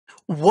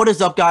What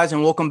is up, guys,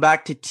 and welcome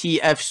back to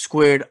TF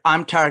Squared.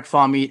 I'm Tarek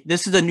Fahmy.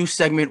 This is a new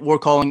segment we're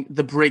calling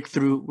The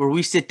Breakthrough, where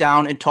we sit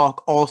down and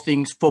talk all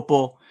things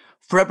football.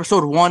 For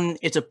episode 1,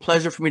 it's a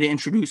pleasure for me to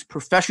introduce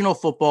professional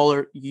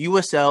footballer,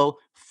 USL,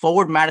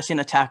 forward Madison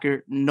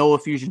attacker, Noah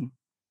Fuson.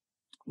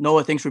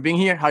 Noah, thanks for being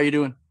here. How are you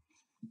doing?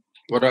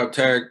 What up,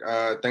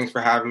 Tarek? Thanks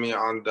for having me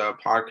on the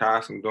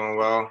podcast. I'm doing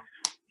well.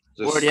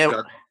 Just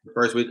got the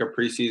first week of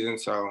preseason,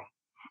 so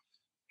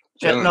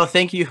yeah, no,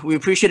 thank you. We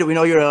appreciate it. We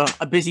know you're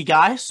a busy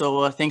guy,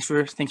 so thanks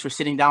for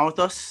sitting down with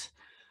us.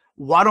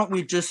 Why don't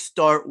we just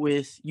start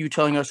with you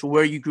telling us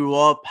where you grew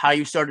up, how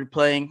you started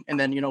playing, and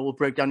then we'll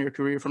break down your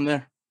career from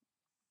there.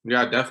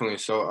 Yeah, definitely.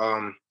 So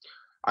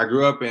I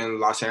grew up in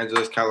Los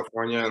Angeles,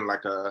 California, and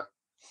like a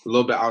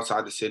little bit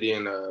outside the city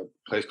in a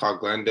place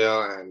called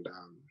Glendale.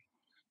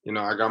 And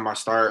I got my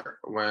start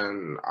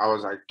when I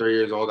was like 3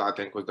 years old. I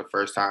think was the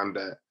first time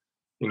that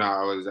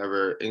I was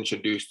ever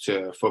introduced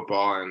to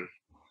football, and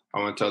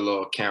I went to a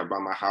little camp by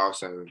my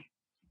house. And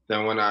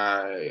then when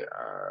I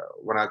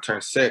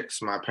turned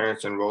 6, my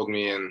parents enrolled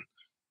me in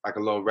like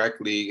a little rec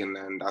league, and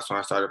then that's when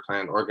I started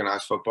playing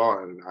organized football.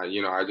 And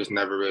I just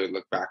never really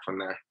looked back from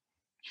there.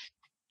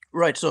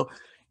 Right. So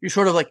you're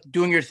sort of like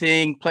doing your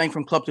thing, playing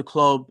from club to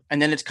club,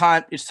 and then it's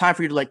time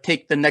for you to like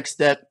take the next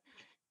step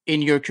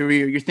in your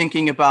career. You're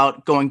thinking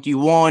about going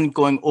D1,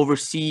 going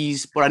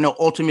overseas, but I know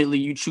ultimately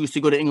you choose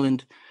to go to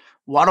England.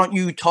 Why don't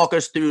you talk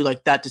us through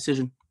like that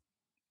decision?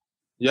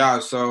 Yeah,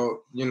 so,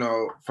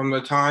 from the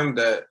time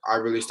that I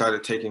really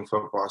started taking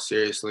football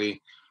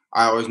seriously,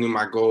 I always knew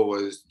my goal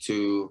was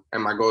to,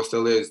 and my goal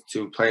still is,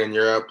 to play in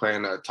Europe, play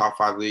in a top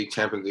 5 league,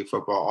 Champions League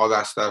football, all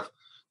that stuff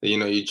that,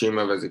 you dream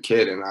of as a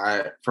kid. And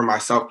for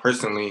myself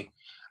personally,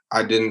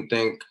 I didn't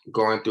think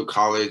going through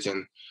college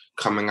and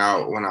coming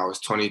out when I was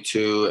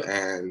 22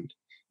 and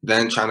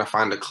then trying to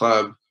find a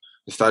club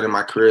and starting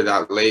my career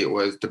that late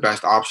was the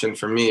best option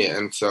for me.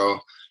 And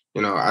so,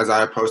 as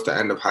I approached the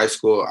end of high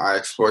school, I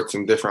explored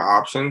some different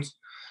options.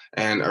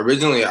 And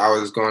originally I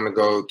was going to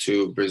go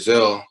to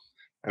Brazil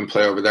and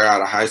play over there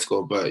out of high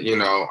school. But,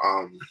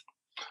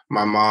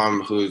 my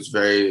mom, who's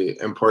very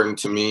important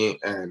to me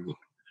and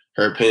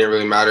her opinion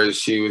really matters,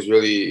 she was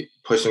really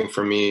pushing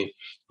for me,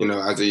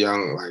 as a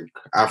young, like,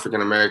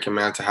 African-American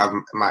man to have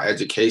my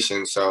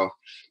education. So,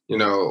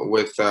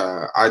 with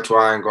eye to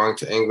eye and going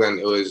to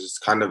England, it was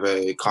kind of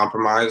a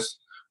compromise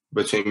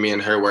between me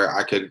and her where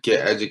I could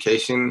get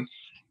education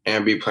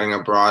and be playing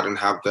abroad and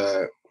have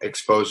the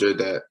exposure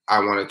that I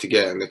wanted to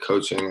get in the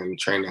coaching and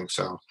training.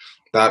 So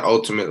that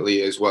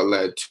ultimately is what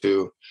led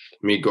to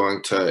me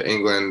going to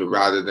England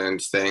rather than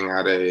staying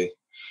at a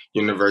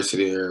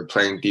university or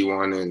playing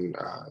D1 in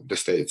the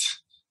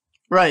States.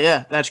 Right.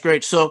 Yeah, that's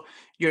great. So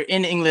you're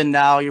in England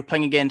now, you're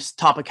playing against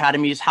top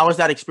academies. How was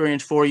that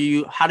experience for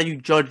you? How do you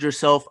judge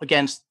yourself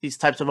against these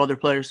types of other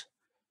players?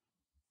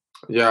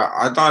 Yeah,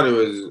 I thought it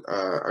was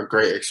a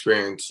great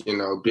experience,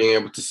 being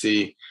able to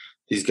see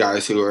these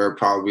guys who are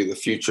probably the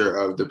future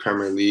of the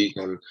Premier League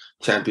and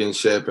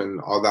championship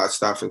and all that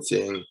stuff, and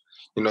seeing,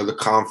 the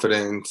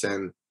confidence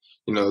and,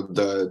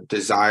 the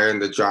desire and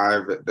the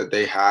drive that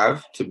they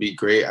have to be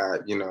great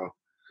at,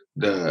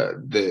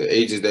 the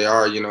ages they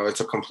are. It's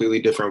a completely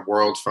different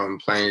world from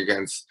playing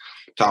against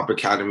top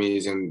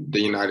academies in the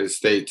United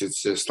States.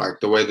 It's just like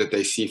the way that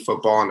they see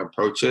football and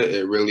approach it.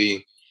 It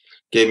really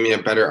gave me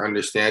a better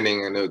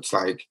understanding. And it's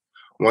like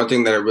one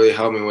thing that it really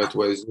helped me with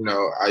was,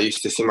 I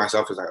used to see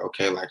myself as like,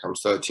 okay, like I'm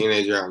still a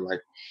teenager. I'm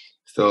like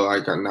still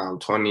like now I'm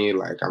 20,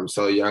 like I'm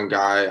still a young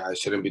guy. I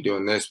shouldn't be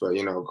doing this. But,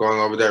 going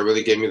over there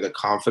really gave me the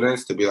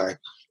confidence to be like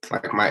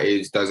my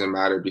age doesn't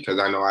matter because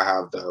I know I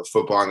have the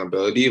footballing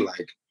ability.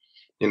 Like,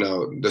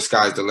 the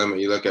sky's the limit.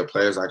 You look at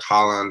players like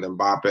Haaland and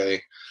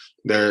Mbappe,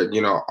 they're,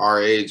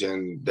 our age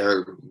and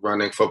they're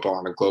running football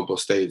on a global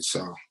stage.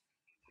 So,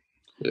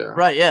 yeah.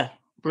 Right. Yeah.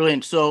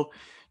 Brilliant. So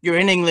you're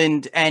in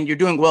England and you're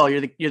doing well.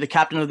 You're the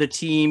captain of the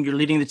team. You're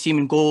leading the team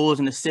in goals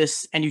and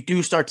assists, and you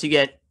do start to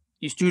get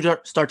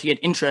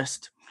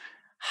interest.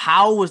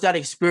 How was that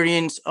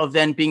experience of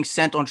then being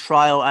sent on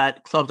trial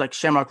at clubs like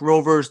Shamrock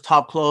Rovers,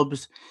 top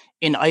clubs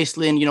in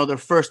Iceland? Their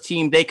first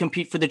team, they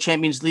compete for the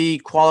Champions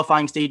League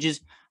qualifying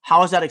stages.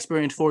 How was that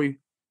experience for you?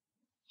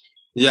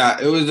 Yeah,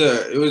 it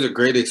was a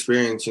great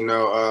experience.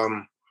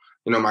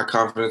 My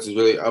confidence is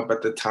really up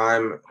at the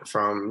time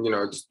from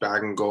just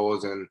bagging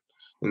goals and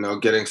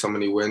getting so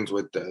many wins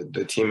with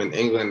the team in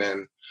England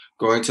and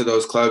going to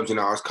those clubs. I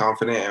was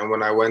confident, and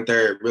when I went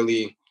there, it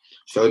really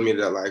showed me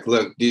that, like,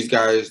 look, these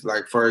guys,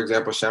 like, for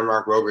example,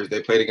 Shamrock Rovers,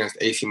 they played against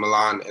AC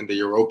Milan in the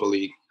Europa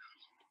League,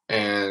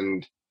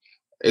 and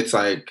it's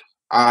like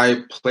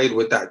I played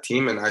with that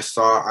team and I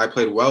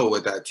played well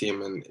with that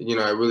team, and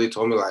it really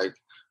told me, like,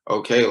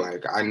 okay,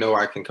 like I know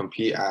I can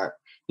compete at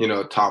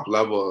top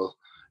level,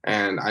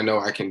 and I know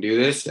I can do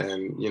this.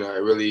 And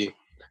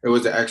it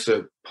was an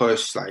extra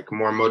push, like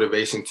more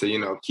motivation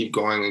to keep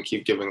going and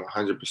keep giving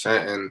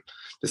 100%. And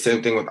the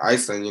same thing with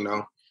Iceland.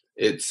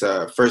 It's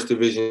a first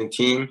division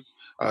team.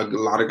 A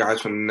lot of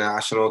guys from the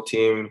national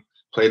team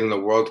played in the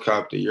World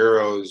Cup, the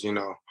Euros.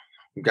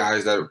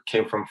 Guys that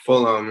came from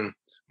Fulham,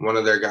 one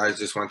of their guys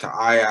just went to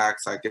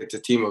Ajax. Like, it's a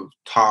team of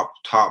top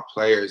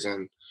players,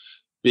 and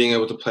being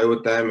able to play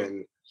with them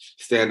and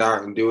stand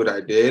out and do what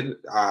I did,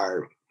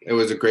 it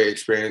was a great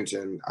experience,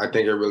 and I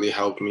think it really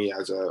helped me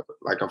as a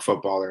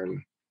footballer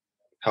and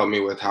helped me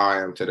with how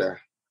I am today.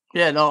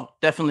 Yeah, no,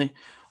 definitely.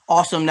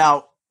 Awesome.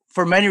 Now,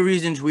 for many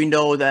reasons, we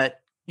know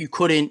that you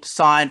couldn't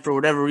sign for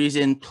whatever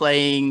reason,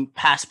 playing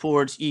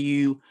passports,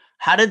 EU.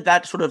 How did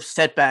that sort of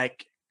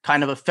setback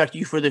kind of affect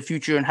you for the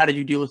future, and how did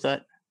you deal with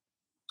that?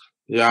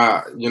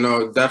 Yeah,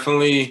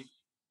 definitely.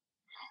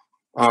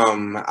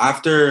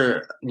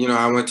 After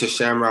I went to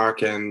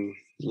Shamrock, and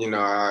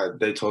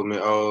they told me,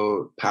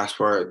 oh,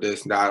 passport,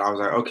 this, that. I was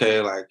like,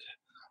 okay, like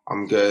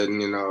I'm good.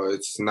 And,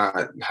 it's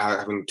not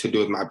having to do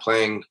with my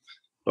playing.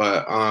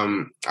 But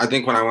I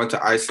think when I went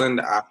to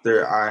Iceland,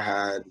 after I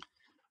had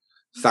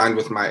signed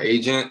with my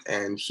agent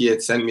and he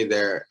had sent me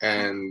there,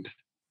 and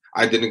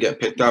I didn't get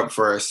picked up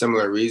for a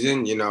similar reason,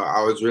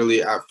 I was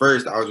really, at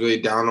first, I was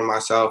really down on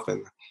myself,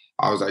 and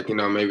I was like,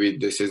 maybe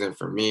this isn't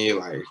for me.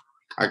 Like,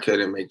 I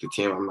couldn't make the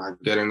team. I'm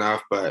not good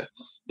enough. But,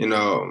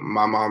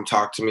 my mom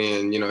talked to me,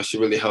 and, she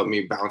really helped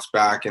me bounce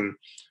back and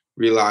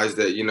realize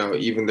that,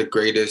 even the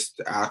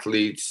greatest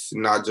athletes,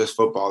 not just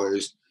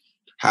footballers,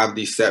 have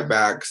these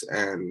setbacks,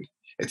 and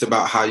it's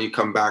about how you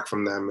come back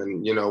from them.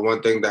 And,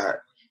 one thing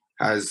that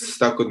has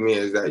stuck with me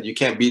is that you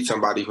can't beat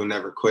somebody who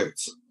never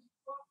quits.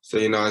 So,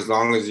 as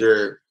long as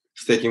you're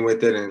sticking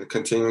with it and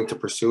continuing to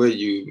pursue it,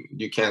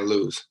 you can't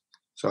lose.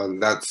 So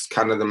that's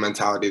kind of the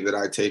mentality that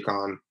I take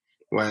on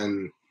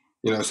when,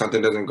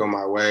 something doesn't go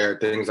my way or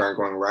things aren't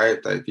going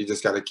right. That you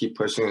just got to keep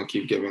pushing and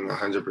keep giving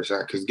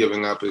 100%, because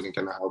giving up isn't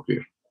going to help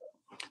you.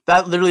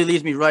 That literally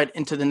leads me right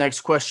into the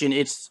next question.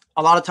 It's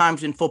a lot of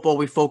times in football,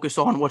 we focus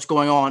on what's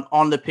going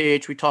on the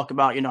pitch. We talk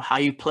about, how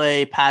you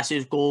play,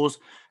 passes, goals.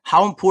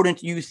 How important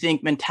do you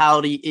think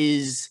mentality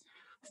is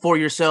for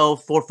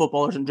yourself, for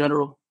footballers in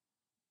general?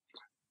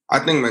 I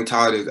think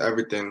mentality is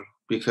everything,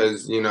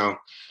 because,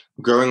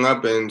 growing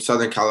up in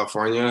Southern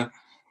California,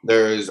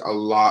 there's a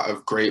lot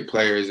of great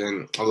players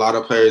and a lot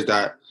of players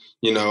that,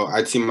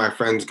 I'd seen my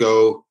friends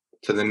go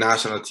to the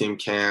national team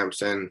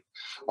camps and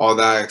all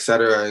that, et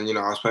cetera. And,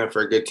 I was playing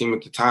for a good team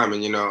at the time.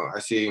 And,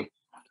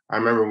 I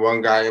remember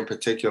one guy in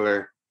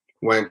particular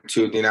went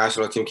to the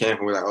national team camp,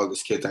 and we're like, oh,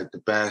 this kid's like the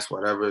best,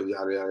 whatever,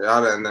 yada, yada,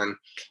 yada. And then,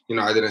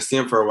 I didn't see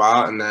him for a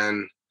while. And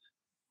then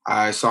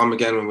I saw him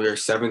again when we were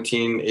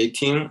 17,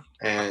 18,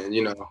 and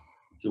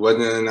he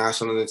wasn't in the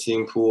national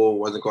team pool,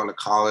 wasn't going to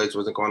college,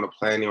 wasn't going to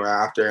play anywhere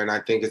after. And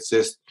I think it's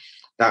just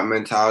that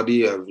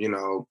mentality of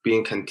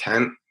being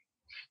content.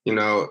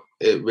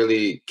 It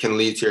really can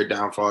lead to your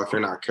downfall if you're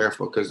not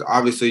careful. Because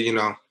obviously,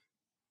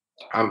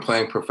 I'm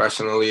playing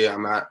professionally.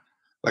 I'm at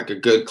like a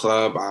good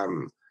club.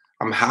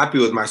 I'm happy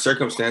with my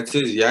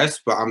circumstances, yes,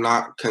 but I'm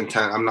not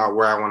content. I'm not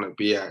where I want to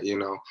be at.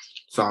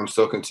 So I'm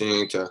still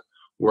continuing to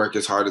work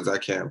as hard as I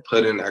can,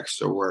 put in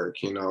extra work,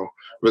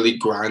 really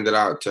grind it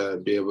out to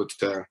be able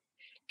to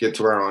get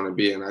to where I want to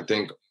be. And I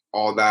think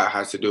all that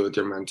has to do with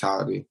your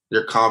mentality,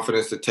 your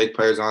confidence to take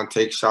players on,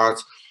 take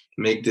shots,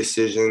 make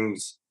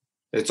decisions.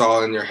 It's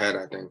all in your head,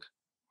 I think.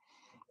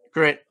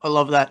 Great. I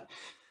love that.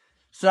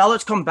 So now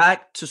let's come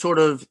back to sort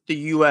of the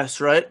US,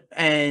 right?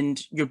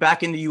 And you're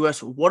back in the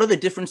US. What are the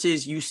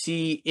differences you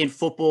see in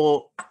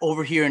football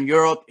over here in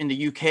Europe, in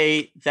the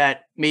UK,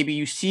 that maybe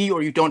you see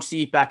or you don't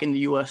see back in the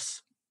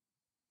US?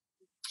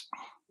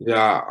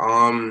 Yeah,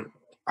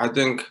 I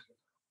think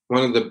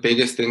one of the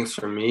biggest things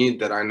for me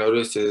that I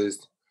notice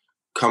is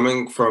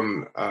coming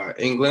from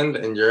England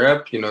and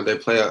Europe. They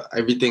play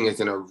everything is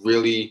in a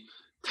really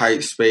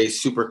tight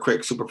space, super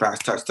quick, super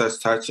fast, touch, touch,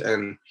 touch.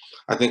 And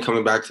I think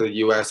coming back to the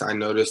US, I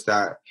noticed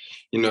that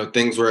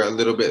things were a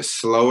little bit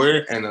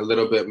slower and a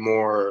little bit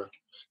more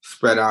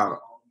spread out.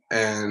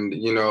 And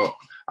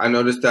I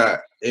noticed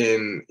that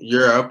in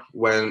Europe,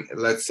 when,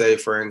 let's say,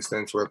 for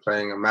instance, we're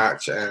playing a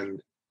match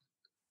and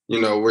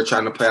we're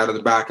trying to play out of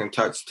the back and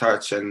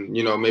touch, and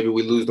maybe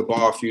we lose the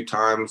ball a few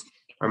times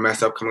or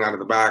mess up coming out of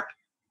the back.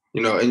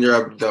 In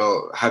Europe,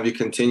 they'll have you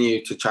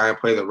continue to try and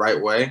play the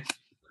right way.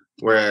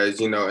 Whereas,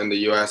 in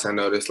the US, I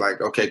noticed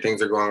like, okay,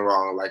 things are going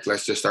wrong. Like,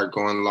 let's just start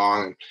going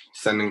long and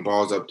sending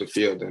balls up the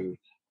field. And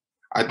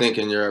I think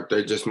in Europe,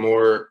 they're just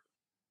more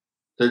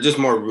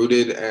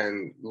rooted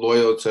and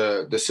loyal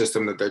to the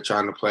system that they're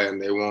trying to play,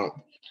 and they won't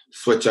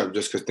switch up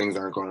just because things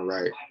aren't going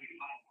right.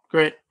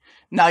 Great.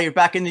 Now you're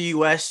back in the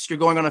US. You're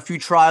going on a few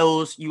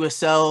trials,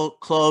 USL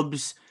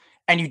clubs,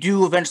 and you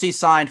do eventually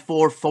sign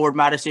for Forward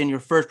Madison, your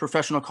first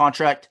professional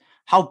contract.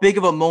 How big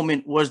of a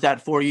moment was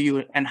that for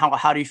you, and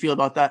how do you feel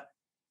about that?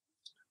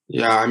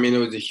 Yeah, I mean, it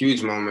was a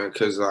huge moment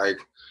because, like,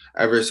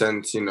 ever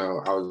since, I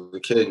was a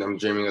kid, I'm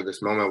dreaming of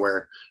this moment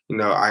where,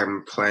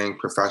 I'm playing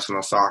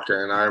professional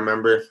soccer. And I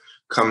remember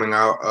coming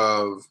out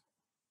of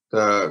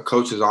the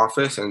coach's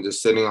office and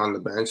just sitting on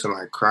the bench and,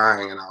 like,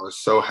 crying. And I was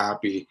so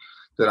happy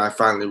that I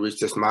finally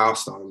reached this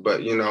milestone.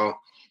 But,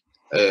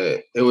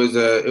 it was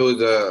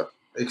a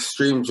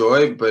extreme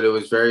joy, but it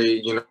was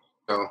very,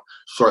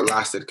 short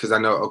lasted, because I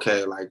know,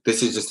 okay, like,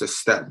 this is just a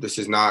step. This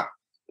is not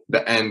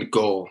the end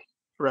goal.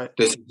 Right.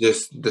 this is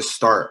just the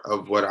start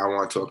of what I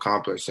want to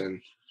accomplish.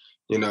 And,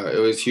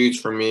 it was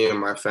huge for me and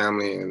my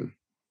family. And,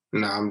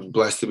 I'm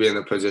blessed to be in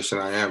the position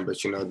I am. But,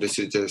 this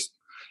is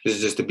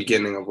just the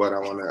beginning of what I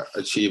want to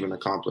achieve and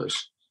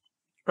accomplish.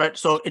 Right.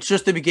 So it's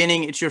just the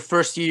beginning. It's your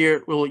first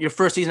year. Well, your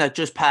first season that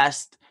just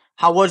passed.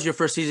 How was your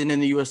first season in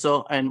the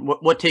USL, and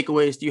what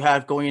takeaways do you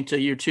have going into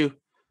year two?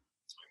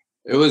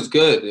 It was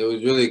good. It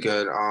was really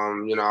good.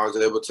 I was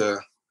able to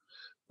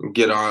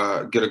get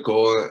a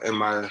goal in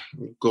my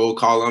goal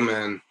column,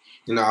 and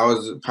I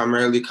was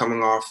primarily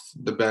coming off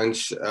the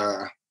bench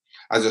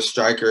as a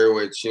striker,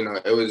 which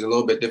it was a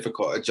little bit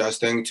difficult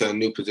adjusting to a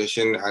new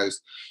position,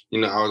 as I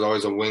was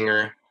always a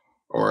winger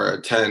or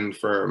a 10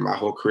 for my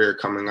whole career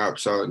coming up.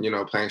 So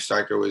playing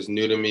striker was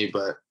new to me,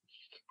 but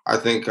I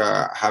think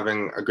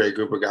having a great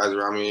group of guys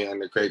around me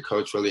and a great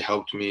coach really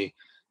helped me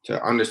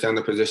to understand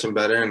the position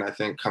better. And I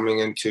think coming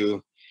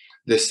into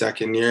this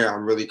second year,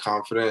 I'm really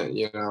confident,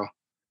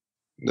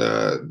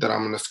 that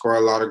I'm going to score a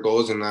lot of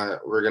goals and that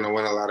we're going to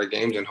win a lot of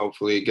games and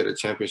hopefully get a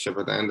championship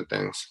at the end of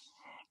things.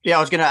 Yeah,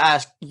 I was going to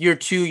ask, year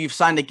two, you've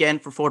signed again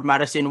for Forward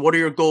Madison. What are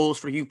your goals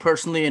for you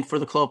personally and for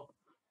the club?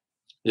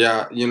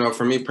 Yeah,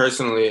 for me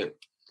personally,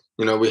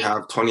 we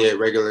have 28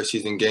 regular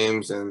season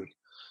games. And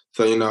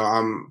so,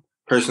 I'm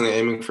personally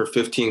aiming for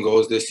 15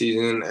 goals this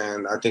season.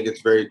 And I think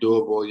it's very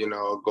doable.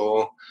 A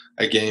goal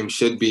a game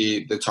should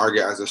be the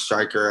target as a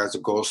striker, as a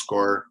goal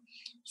scorer.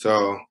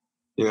 So,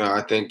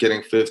 I think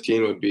getting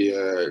 15 would be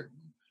a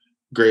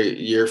great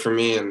year for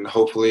me. And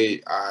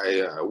hopefully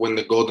I win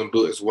the Golden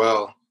Boot as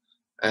well.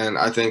 And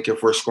I think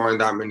if we're scoring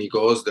that many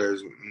goals,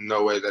 there's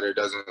no way that it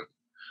doesn't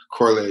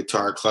correlate to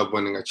our club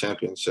winning a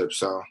championship.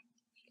 So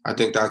I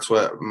think that's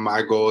what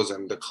my goals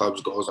and the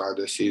club's goals are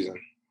this season.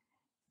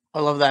 I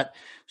love that.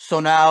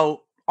 So now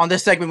on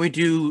this segment, we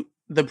do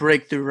the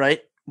breakthrough,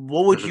 right?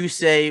 What would you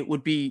say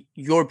would be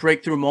your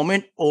breakthrough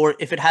moment? Or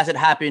if it hasn't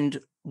happened,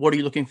 what are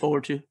you looking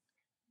forward to?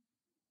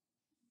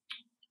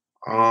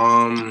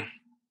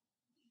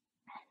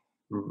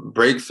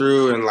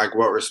 Breakthrough in like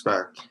what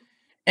respect?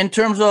 In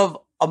terms of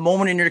a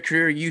moment in your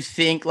career, you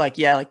think like,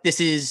 yeah, like this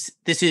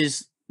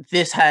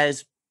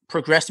has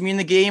progressed me in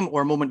the game,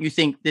 or a moment you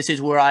think this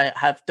is where I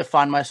have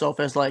defined myself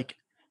as like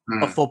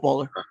a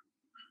footballer?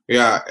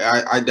 Yeah,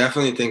 I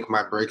definitely think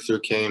my breakthrough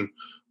came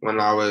when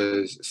I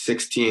was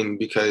 16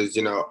 because,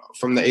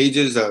 from the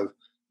ages of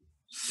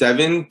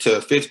 7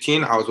 to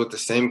 15, I was with the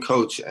same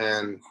coach,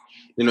 and,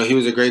 he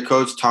was a great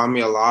coach, taught me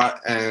a lot.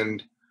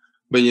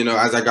 But,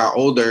 as I got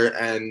older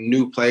and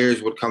new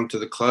players would come to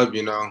the club,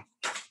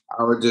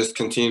 I would just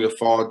continue to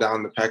fall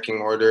down the pecking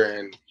order.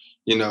 And,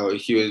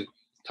 he would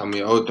tell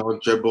me, oh,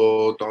 don't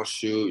dribble, don't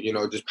shoot,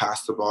 just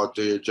pass the ball,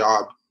 do your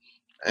job.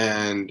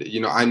 And,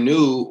 I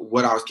knew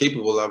what I was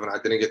capable of and I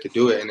didn't get to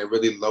do it. And it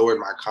really lowered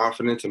my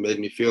confidence and made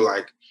me feel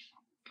like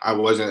I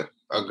wasn't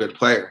a good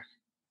player.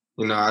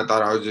 I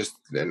thought I was just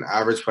an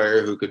average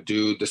player who could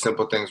do the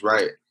simple things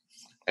right.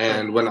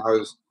 And when I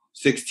was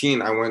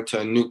 16, I went to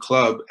a new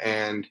club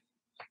and,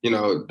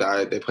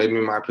 they played me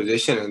in my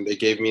position and they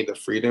gave me the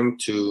freedom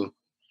to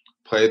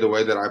play the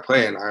way that I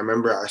play. And I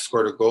remember I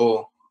scored a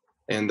goal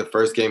in the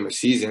first game of the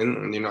season.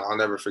 And, I'll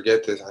never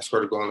forget this. I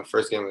scored a goal in the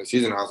first game of the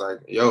season. I was like,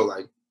 yo,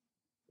 like,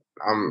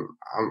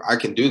 I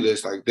can do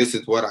this. Like, this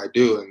is what I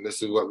do. And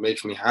this is what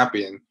makes me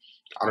happy. And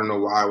I don't know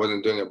why I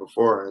wasn't doing it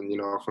before. And,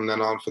 from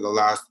then on for the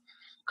last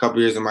couple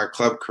years of my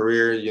club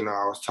career,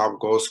 I was top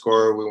goal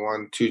scorer. We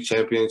won 2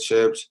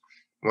 championships,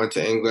 went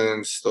to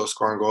England, still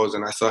scoring goals.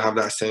 And I still have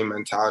that same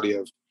mentality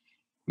of,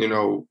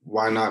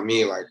 why not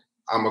me? Like,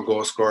 I'm a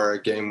goal scorer,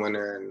 a game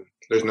winner, and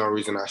there's no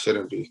reason I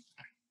shouldn't be.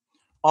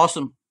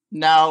 Awesome.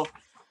 Now,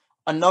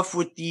 enough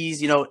with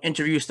these,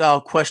 interview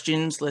style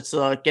questions. Let's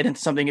get into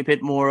something a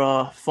bit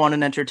more fun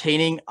and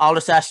entertaining. I'll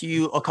just ask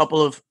you a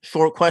couple of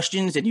short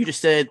questions, and you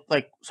just said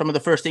like some of the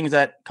first things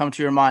that come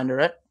to your mind. All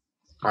right.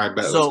 All right,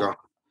 bet. So, let's go.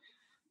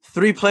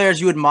 3 players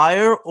you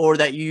admire or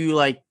that you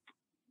like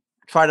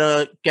try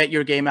to get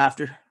your game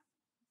after?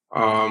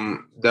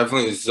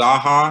 Definitely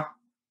Zaha,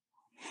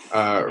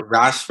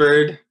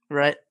 Rashford,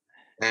 Right.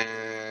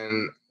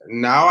 and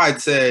now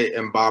I'd say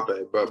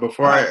Mbappe. But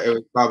before it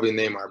was probably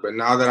Neymar. But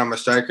now that I'm a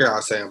striker,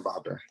 I'll say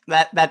Mbappe.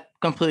 That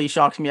completely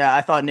shocks me.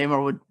 I thought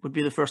Neymar would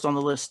be the first on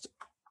the list.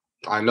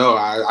 I know.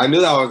 I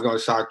knew that was going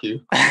to shock you.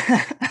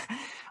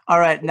 All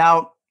right.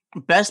 Now,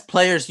 best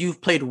players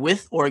you've played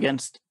with or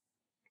against?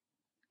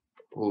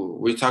 Ooh,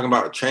 we talking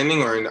about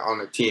training or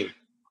on a team?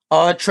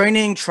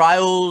 Training,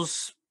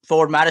 trials,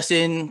 Forward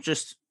Madison,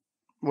 just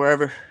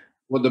wherever.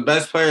 Well, the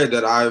best player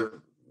that I've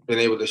been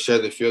able to share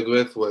the field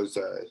with was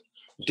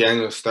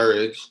Daniel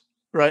Sturridge.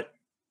 Right.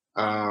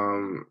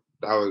 That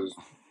was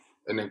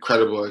an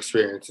incredible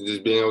experience. And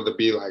just being able to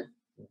be like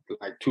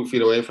 2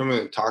 feet away from him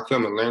and talk to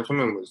him and learn from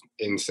him was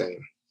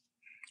insane.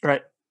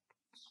 Right.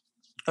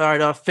 All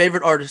right.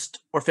 Favorite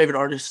artist or favorite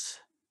artists?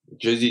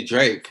 Drizzy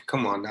Drake.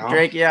 Come on now.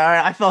 Drake. Yeah. All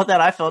right. I felt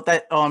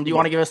that. Do you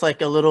want to give us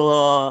like a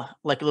little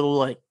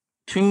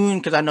tune?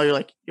 Because I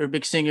know you're a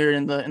big singer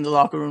in the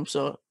locker room.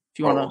 So if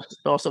you want to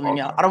spell something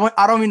out,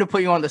 I don't mean to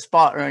put you on the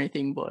spot or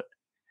anything, but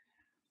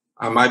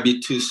I might be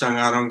too strung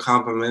out on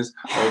compliments,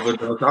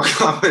 overdose on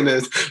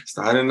confidence,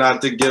 starting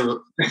not to give,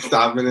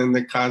 stopping in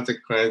the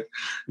consequence,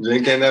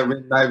 drinking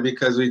every night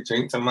because we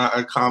drink to my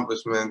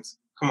accomplishments.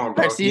 Come on, I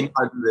bro. You know see.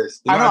 I do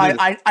this. You I know know.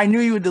 I do this. I knew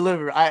you would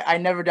deliver. I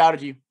never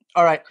doubted you.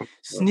 All right. Bro.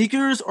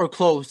 Sneakers or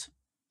clothes?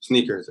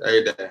 Sneakers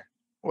every day.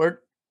 Word.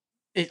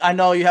 I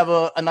know you have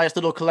a nice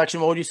little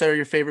collection. What would you say are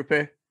your favorite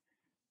pair?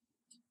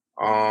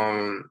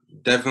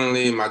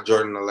 Definitely my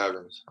Jordan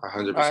 11s, All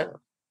right. 100%.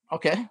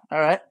 Okay. All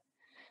right.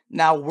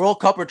 Now, World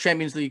Cup or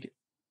Champions League?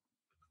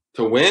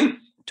 To win,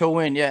 To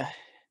win, yeah. If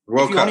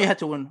World you only Cup, had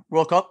to win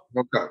World Cup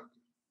World Cup.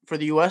 for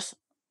the US,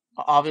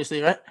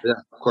 obviously, right? Yeah,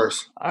 of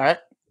course. All right.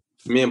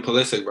 Me and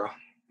Pulisic, bro.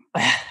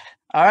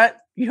 All right.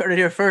 You heard it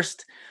here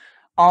first.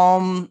 All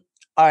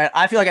right.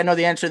 I feel like I know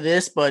the answer to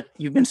this, but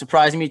you've been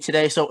surprising me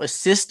today. So,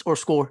 assist or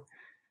score?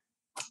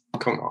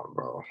 Come on,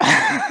 bro.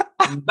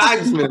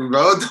 Bagsman,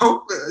 bro.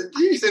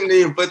 You shouldn't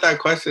even put that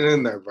question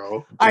in there,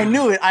 bro. I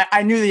knew it.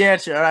 I knew the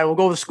answer. All right. We'll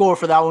go with score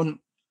for that one.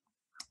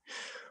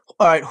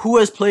 All right. Who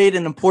has played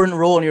an important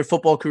role in your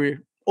football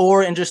career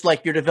or in just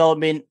like your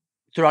development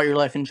throughout your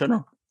life in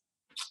general?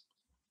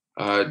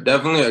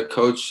 Definitely a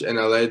coach in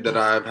LA that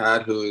I've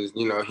had who is,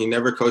 he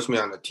never coached me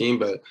on the team,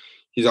 but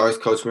he's always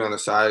coached me on the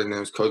side. And it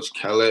was Coach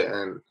Kellett,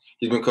 and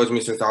he's been coaching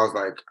me since I was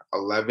like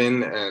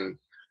 11. And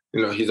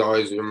he's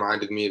always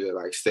reminded me to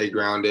like stay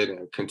grounded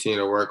and continue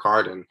to work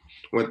hard. And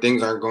when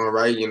things aren't going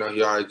right,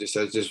 he always just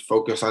says, just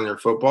focus on your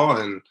football,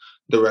 and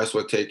the rest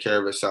will take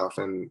care of itself.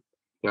 And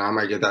I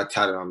might get that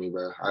tatted on me,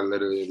 but I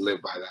literally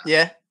live by that.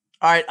 Yeah.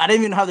 All right. I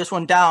didn't even have this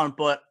one down,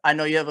 but I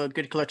know you have a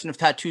good collection of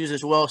tattoos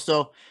as well.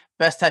 So,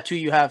 best tattoo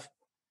you have?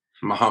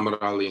 Muhammad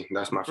Ali.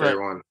 That's my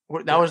favorite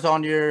one. That was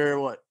on your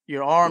what?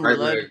 Your arm or Right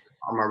leg? leg.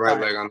 On my right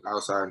leg on the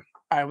outside.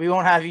 All right. We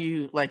won't have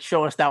you like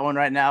show us that one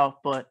right now,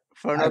 but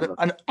for Ever.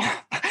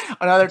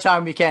 another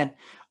time we can.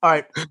 All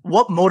right.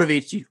 What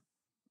motivates you?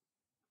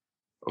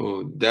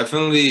 Oh,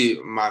 definitely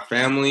my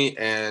family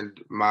and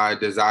my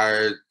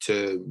desire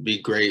to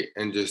be great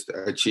and just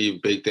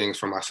achieve big things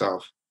for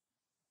myself.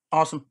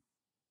 Awesome.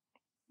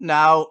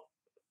 Now,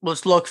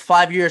 let's look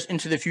 5 years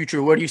into the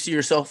future. Where do you see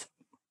yourself?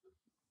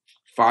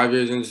 5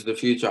 years into the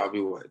future, I'll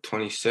be what,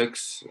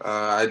 26?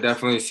 I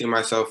definitely see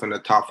myself in the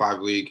top 5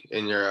 league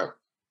in Europe.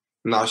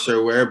 Not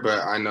sure where, but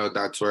I know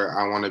that's where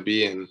I want to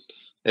be. And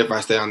if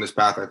I stay on this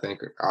path, I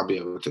think I'll be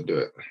able to do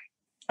it.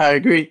 I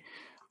agree.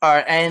 All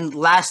right. And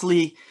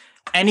lastly,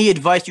 any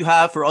advice you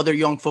have for other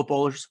young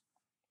footballers?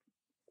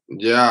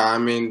 Yeah, I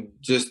mean,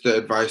 just the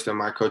advice that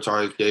my coach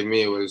always gave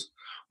me was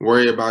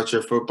worry about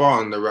your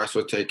football and the rest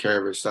will take care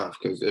of itself.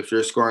 Because if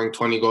you're scoring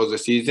 20 goals a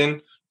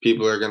season,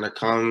 people are going to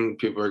come,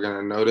 people are going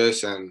to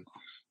notice, and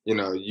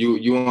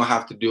you won't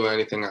have to do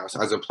anything else.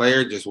 As a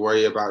player, just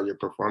worry about your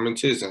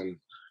performances and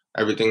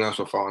everything else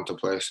will fall into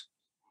place.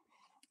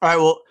 All right.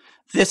 Well,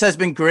 this has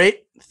been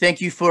great.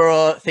 Thank you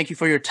for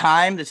your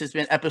time. This has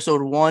been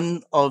episode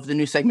 1 of the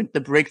new segment,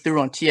 The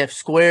Breakthrough on TF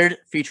Squared,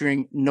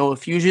 featuring Noah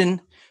Fuson.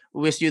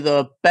 We wish you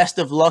the best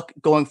of luck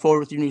going forward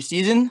with your new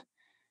season,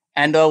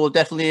 and we'll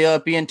definitely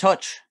be in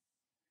touch.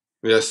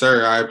 Yes,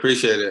 sir. I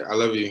appreciate it. I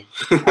love you.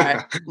 All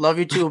right. Love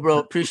you too, bro.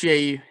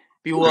 Appreciate you.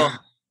 Be well.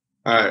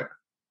 All right.